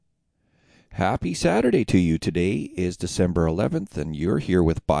Happy Saturday to you. Today is December 11th, and you're here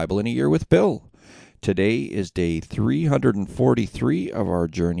with Bible in a Year with Bill. Today is day 343 of our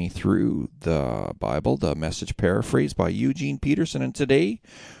journey through the Bible, the Message paraphrase by Eugene Peterson. And today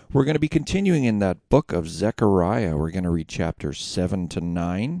we're going to be continuing in that book of Zechariah. We're going to read chapters 7 to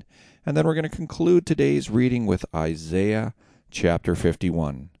 9, and then we're going to conclude today's reading with Isaiah chapter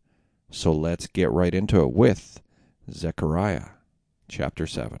 51. So let's get right into it with Zechariah chapter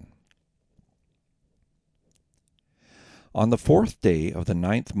 7. On the 4th day of the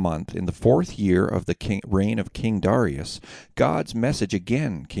 9th month, in the 4th year of the reign of King Darius, God's message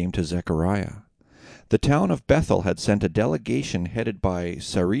again came to Zechariah. The town of Bethel had sent a delegation headed by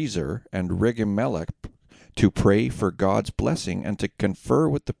Sarezer and Regem-melech to pray for God's blessing and to confer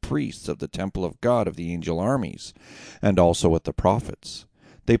with the priests of the temple of God of the angel armies, and also with the prophets.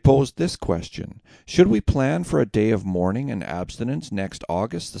 They posed this question: should we plan for a day of mourning and abstinence next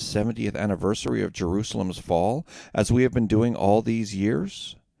August, the 70th anniversary of Jerusalem's fall, as we have been doing all these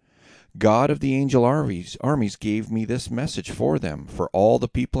years? God of the angel armies gave me this message for them, for all the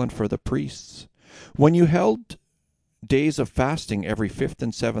people and for the priests. When you held days of fasting every 5th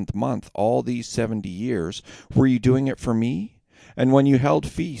and 7th month all these 70 years, were you doing it for me? And when you held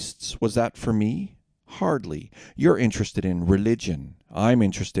feasts, was that for me? Hardly. You're interested in religion. I'm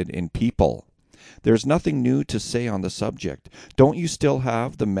interested in people. There's nothing new to say on the subject. Don't you still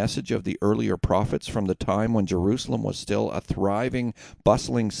have the message of the earlier prophets from the time when Jerusalem was still a thriving,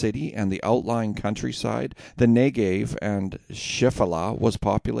 bustling city and the outlying countryside, the Negev and Shephelah, was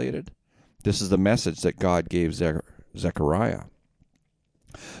populated? This is the message that God gave Zechariah.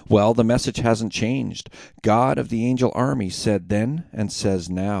 Well, the message hasn't changed. God of the angel army said then and says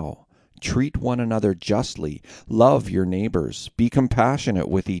now: treat one another justly. Love your neighbors. Be compassionate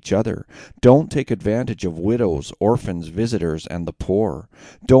with each other. Don't take advantage of widows, orphans, visitors, and the poor.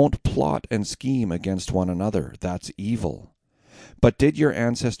 Don't plot and scheme against one another. That's evil. But did your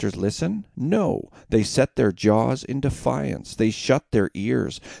ancestors listen? No. They set their jaws in defiance. They shut their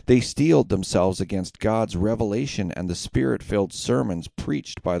ears. They steeled themselves against God's revelation and the Spirit-filled sermons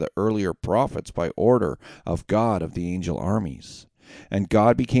preached by the earlier prophets by order of God of the angel armies. And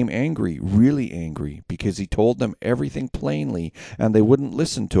God became angry, really angry, because he told them everything plainly, and they wouldn't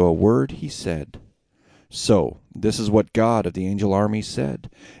listen to a word he said. So, this is what God of the angel army said: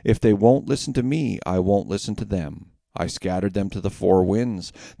 if they won't listen to me, I won't listen to them. I scattered them to the four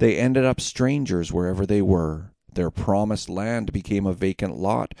winds. They ended up strangers wherever they were. Their promised land became a vacant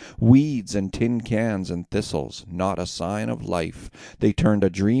lot, weeds and tin cans and thistles, not a sign of life. They turned a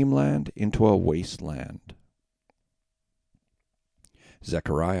dreamland into a wasteland.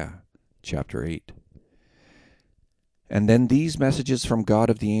 Zechariah chapter 8. And then these messages from God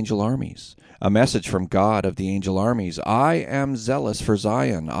of the angel armies. A message from God of the angel armies: I am zealous for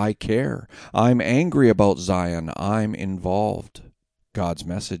Zion. I care. I'm angry about Zion. I'm involved. God's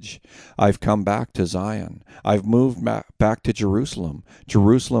message: I've come back to Zion. I've moved back to Jerusalem.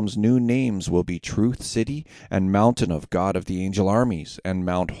 Jerusalem's new names will be Truth City and Mountain of God of the angel armies and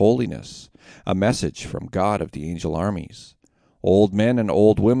Mount Holiness. A message from God of the angel armies. Old men and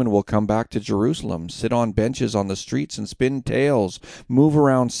old women will come back to Jerusalem, sit on benches on the streets and spin tales, move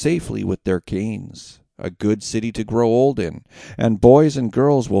around safely with their canes. A good city to grow old in, and boys and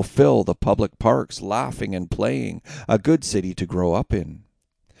girls will fill the public parks laughing and playing. A good city to grow up in.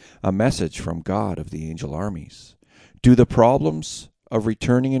 A message from God of the angel armies. Do the problems of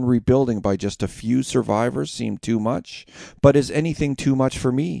returning and rebuilding by just a few survivors seem too much? But is anything too much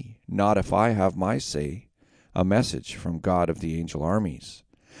for me? Not if I have my say. A message from God of the angel armies.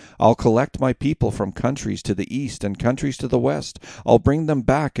 I'll collect my people from countries to the east and countries to the west. I'll bring them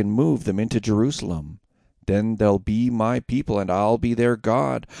back and move them into Jerusalem. Then they'll be my people and I'll be their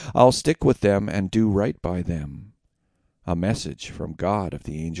God. I'll stick with them and do right by them. A message from God of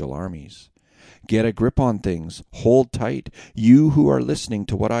the angel armies. Get a grip on things. Hold tight. You who are listening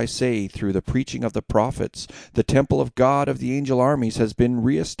to what I say through the preaching of the prophets. The temple of God of the angel armies has been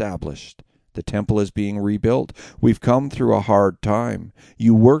reestablished. The temple is being rebuilt. We've come through a hard time.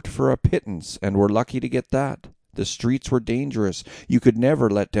 You worked for a pittance and were lucky to get that. The streets were dangerous. You could never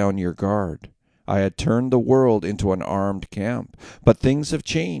let down your guard. I had turned the world into an armed camp. But things have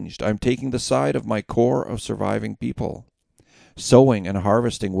changed. I'm taking the side of my core of surviving people. Sowing and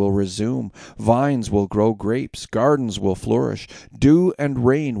harvesting will resume. Vines will grow grapes. Gardens will flourish. Dew and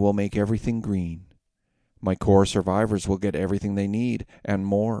rain will make everything green. My core survivors will get everything they need, and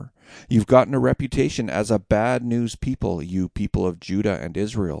more. You've gotten a reputation as a bad news people, you people of Judah and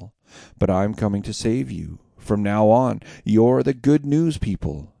Israel. But I'm coming to save you. From now on, you're the good news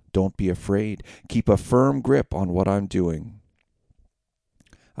people. Don't be afraid. Keep a firm grip on what I'm doing.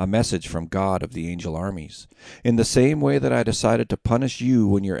 A message from God of the angel armies. In the same way that I decided to punish you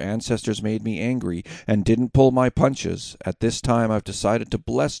when your ancestors made me angry and didn't pull my punches, at this time I've decided to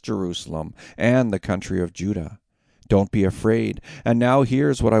bless Jerusalem and the country of Judah. Don't be afraid, and now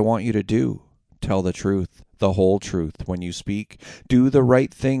here's what I want you to do. Tell the truth, the whole truth, when you speak. Do the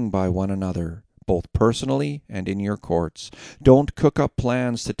right thing by one another, both personally and in your courts. Don't cook up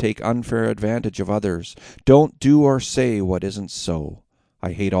plans to take unfair advantage of others. Don't do or say what isn't so.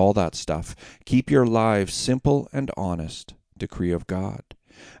 I hate all that stuff. Keep your lives simple and honest. Decree of God.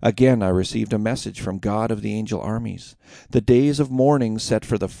 Again I received a message from God of the angel armies. The days of mourning set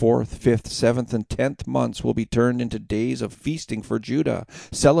for the 4th, 5th, 7th, and 10th months will be turned into days of feasting for Judah,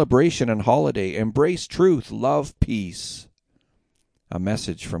 celebration and holiday. Embrace truth, love peace. A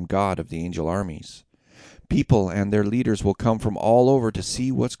message from God of the angel armies. People and their leaders will come from all over to see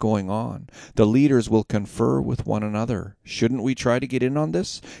what's going on. The leaders will confer with one another. Shouldn't we try to get in on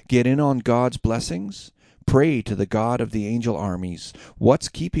this? Get in on God's blessings? Pray to the God of the angel armies. What's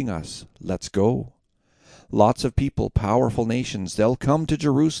keeping us? Let's go. Lots of people, powerful nations, they'll come to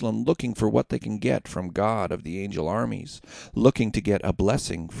Jerusalem looking for what they can get from God of the angel armies, looking to get a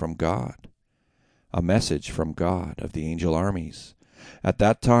blessing from God. A message from God of the angel armies. At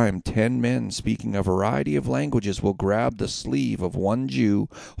that time 10 men speaking a variety of languages will grab the sleeve of one Jew,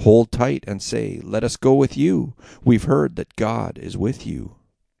 hold tight, and say, "Let us go with you. We've heard that God is with you."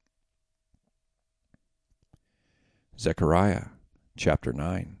 Zechariah chapter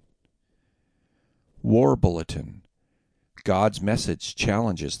 9. War Bulletin. God's message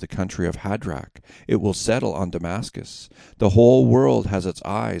challenges the country of Hadrach. It will settle on Damascus. The whole world has its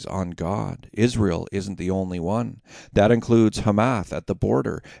eyes on God. Israel isn't the only one. That includes Hamath at the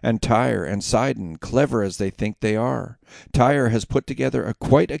border, and Tyre and Sidon, clever as they think they are. Tyre has put together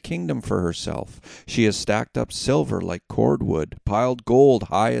quite a kingdom for herself. She has stacked up silver like cordwood, piled gold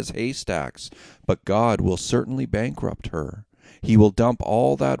high as haystacks. But God will certainly bankrupt her. He will dump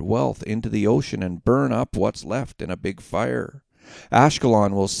all that wealth into the ocean and burn up what's left in a big fire.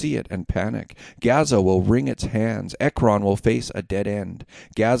 Ashkelon will see it and panic. Gaza will wring its hands. Ekron will face a dead end.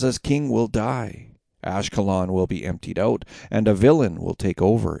 Gaza's king will die. Ashkelon will be emptied out, and a villain will take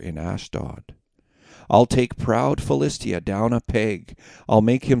over in Ashdod. I'll take proud Philistia down a peg. I'll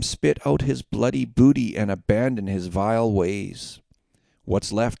make him spit out his bloody booty and abandon his vile ways.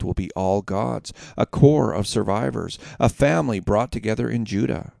 What's left will be all God's, a core of survivors, a family brought together in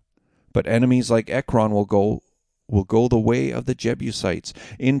Judah. But enemies like Ekron will go the way of the Jebusites,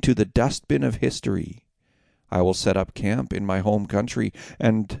 into the dustbin of history. I will set up camp in my home country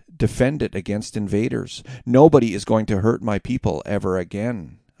and defend it against invaders. Nobody is going to hurt my people ever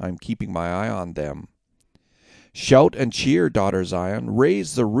again. I'm keeping my eye on them. Shout and cheer, daughter Zion.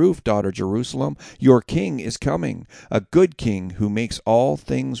 Raise the roof, daughter Jerusalem. Your king is coming, a good king who makes all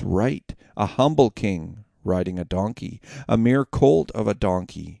things right, a humble king riding a donkey, a mere colt of a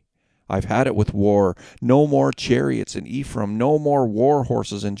donkey. I've had it with war. No more chariots in Ephraim, no more war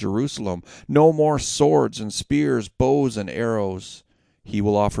horses in Jerusalem, no more swords and spears, bows and arrows. He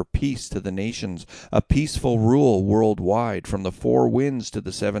will offer peace to the nations, a peaceful rule worldwide, from the 4 winds to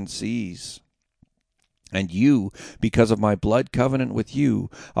the 7 seas. And you, because of my blood covenant with you,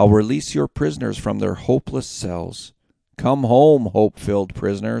 I'll release your prisoners from their hopeless cells. Come home, hope-filled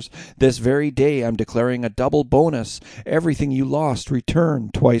prisoners. This very day I'm declaring a double bonus. Everything you lost, return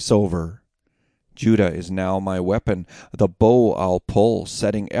twice over. Judah is now my weapon, the bow I'll pull,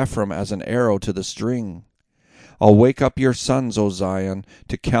 setting Ephraim as an arrow to the string. I'll wake up your sons, O Zion,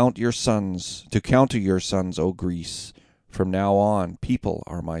 to counter your sons, O Greece. From now on, people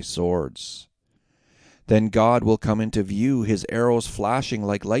are my swords. Then God will come into view, his arrows flashing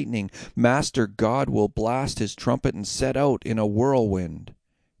like lightning. Master God will blast his trumpet and set out in a whirlwind.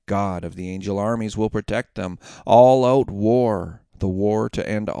 God of the angel armies will protect them. All-out war, the war to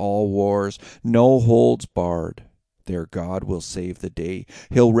end all wars, no holds barred. Their God will save the day.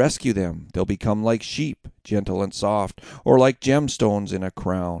 He'll rescue them. They'll become like sheep, gentle and soft, or like gemstones in a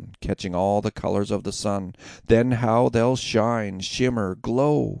crown, catching all the colors of the sun. Then how they'll shine, shimmer,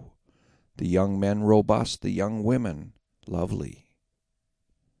 glow. The young men robust, the young women lovely.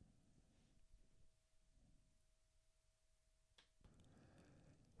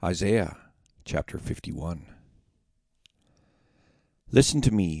 Isaiah chapter 51. Listen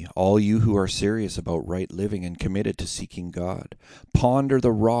to me, all you who are serious about right living and committed to seeking God. Ponder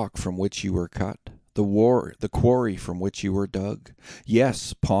the rock from which you were cut, the quarry from which you were dug.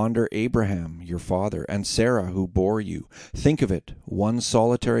 Yes, ponder Abraham, your father, and Sarah, who bore you. Think of it, one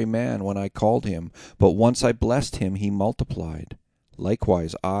solitary man when I called him, but once I blessed him, he multiplied.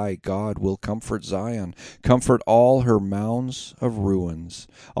 Likewise I, God, will comfort Zion, comfort all her mounds of ruins.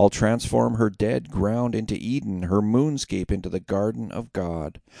 I'll transform her dead ground into Eden, her moonscape into the garden of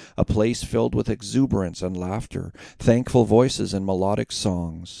God, a place filled with exuberance and laughter, thankful voices and melodic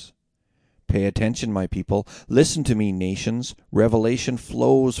songs. Pay attention, my people. Listen to me, nations. Revelation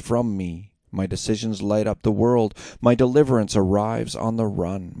flows from me. My decisions light up the world. My deliverance arrives on the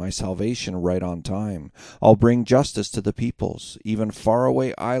run. My salvation right on time. I'll bring justice to the peoples. Even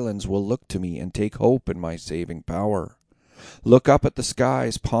faraway islands will look to me and take hope in my saving power. Look up at the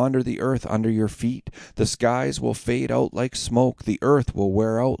skies. Ponder the earth under your feet. The skies will fade out like smoke. The earth will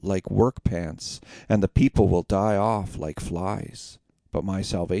wear out like work pants. And the people will die off like flies. But my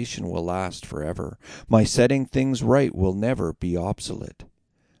salvation will last forever. My setting things right will never be obsolete.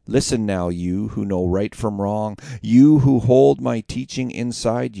 Listen now, you who know right from wrong, you who hold my teaching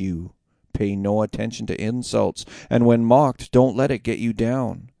inside you. Pay no attention to insults, and when mocked, don't let it get you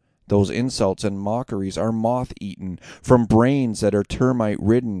down. Those insults and mockeries are moth-eaten from brains that are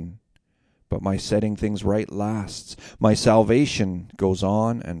termite-ridden. But my setting things right lasts. My salvation goes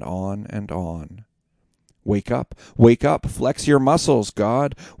on and on and on. Wake up, flex your muscles,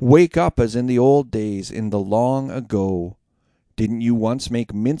 God. Wake up as in the old days, in the long ago. Didn't you once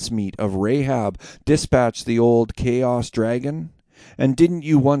make mincemeat of Rahab, dispatch the old chaos dragon? And didn't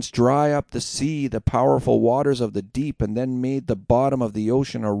you once dry up the sea, the powerful waters of the deep, and then made the bottom of the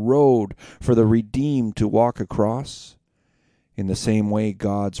ocean a road for the redeemed to walk across? In the same way,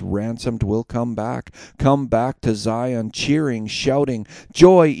 God's ransomed will come back to Zion, cheering, shouting,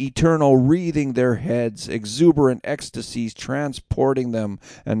 joy eternal wreathing their heads, exuberant ecstasies transporting them,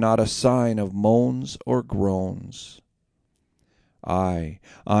 and not a sign of moans or groans.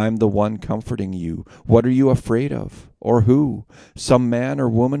 I'm the one comforting you. What are you afraid of? Or who? Some man or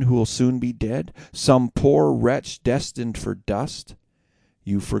woman who will soon be dead? Some poor wretch destined for dust?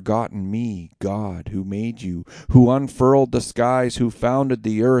 You've forgotten me, God, who made you, who unfurled the skies, who founded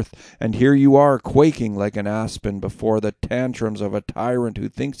the earth, and here you are quaking like an aspen before the tantrums of a tyrant who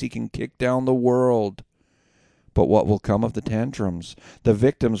thinks he can kick down the world. But what will come of the tantrums? The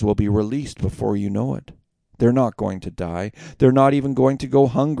victims will be released before you know it. They're not going to die. They're not even going to go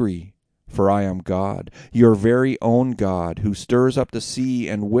hungry. For I am God, your very own God, who stirs up the sea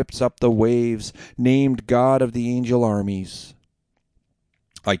and whips up the waves, named God of the angel armies.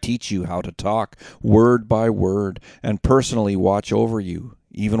 I teach you how to talk, word by word, and personally watch over you,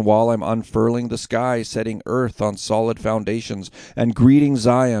 even while I'm unfurling the sky, setting earth on solid foundations, and greeting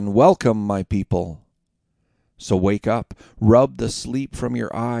Zion, welcome, my people. So wake up, rub the sleep from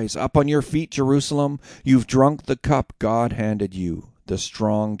your eyes. Up on your feet, Jerusalem. You've drunk the cup God handed you, the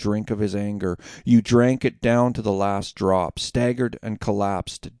strong drink of his anger. You drank it down to the last drop, staggered and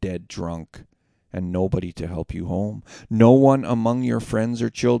collapsed, dead drunk. And nobody to help you home. No one among your friends or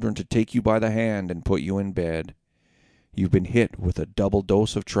children to take you by the hand and put you in bed. You've been hit with a double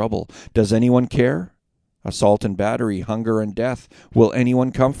dose of trouble. Does anyone care? Assault and battery, hunger and death. Will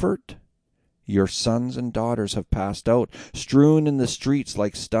anyone comfort? Your sons and daughters have passed out, strewn in the streets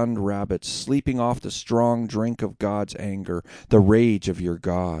like stunned rabbits, sleeping off the strong drink of God's anger, the rage of your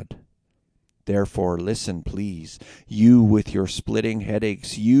God. Therefore, listen, please, you with your splitting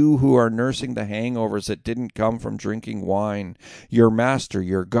headaches, you who are nursing the hangovers that didn't come from drinking wine. Your master,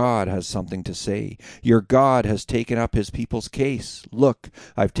 your God, has something to say. Your God has taken up his people's case. Look,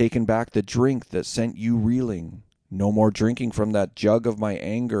 I've taken back the drink that sent you reeling. No more drinking from that jug of my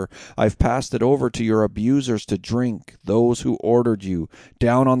anger. I've passed it over to your abusers to drink, those who ordered you,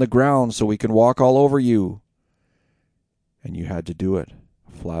 down on the ground so we can walk all over you. And you had to do it,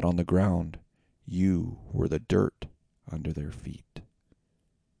 flat on the ground. You were the dirt under their feet.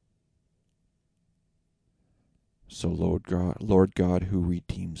 So Lord God who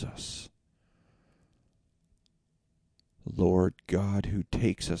redeems us, Lord God who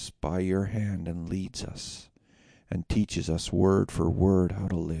takes us by your hand and leads us, and teaches us word for word how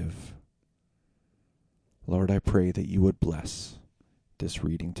to live. Lord, I pray that you would bless this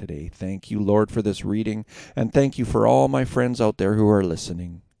reading today. Thank you, Lord, for this reading, and thank you for all my friends out there who are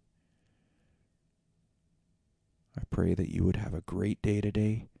listening. I pray that you would have a great day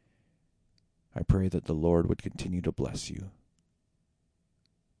today. I pray that the Lord would continue to bless you.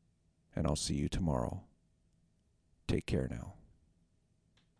 And I'll see you tomorrow. Take care now.